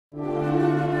Bad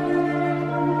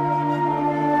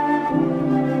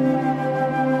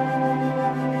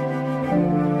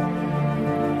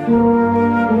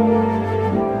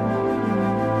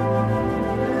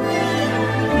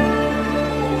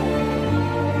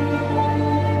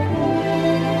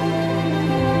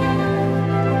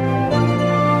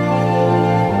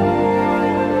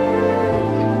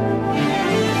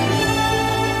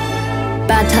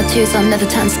tattoos on leather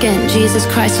tan skin, Jesus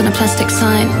Christ on a plastic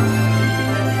sign.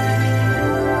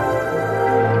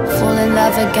 Fall in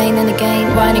love again and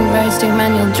again, riding roads doing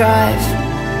manual drive.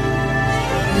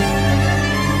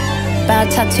 Bad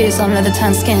tattoos on leather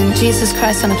tan skin, Jesus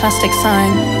Christ on a plastic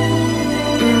sign.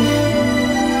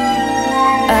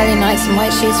 Early nights in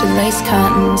white sheets with lace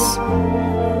curtains,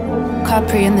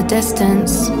 Capri in the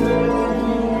distance.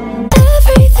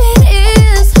 Everything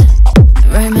is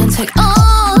romantic.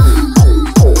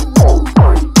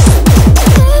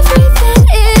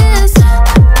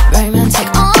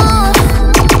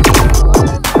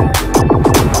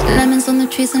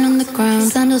 And on the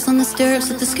ground, sandals on the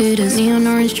stirrups of the scooters, neon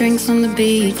orange drinks on the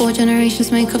beach. 4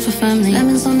 generations make up a family.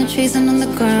 Lemons on the trees and on the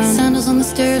ground, sandals on the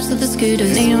stirrups of the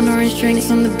scooters, neon orange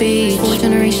drinks on the beach. 4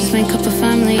 generations make up a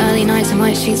family. Early nights in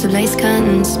white sheets with lace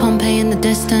curtains, Pompeii in the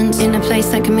distance, in a place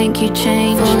that can make you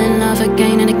change. Fall in love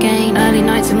again and again. Early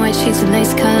nights in white sheets with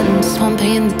lace curtains,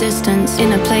 Pompeii in the distance,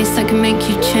 in a place that can make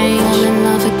you change. Fall in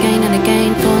love again and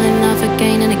again. Fall in love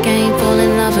again and again. Fall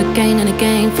in love again and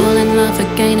again. Fall in love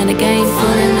again and again.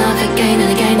 Fall in love again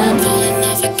and again. I'm fall in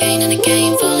love again and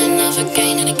again. Fall in love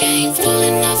again and again. Fall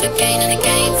in love again and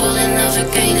again. Fall in love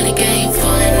again and again.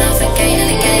 Fall in love again and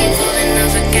again. Fall in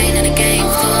love again and again.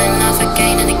 Fall in love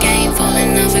again and again. Fall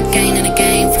in love again and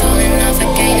again. Fall in love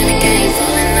again and again.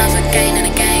 Fall in love again and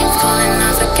again. Fall in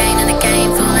love again and again.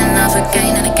 Fall in love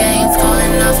again and again. Fall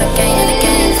in love again and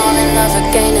again. Fall in love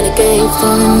again and again.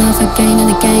 Fall in love again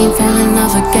and again. Fall in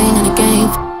love again and again.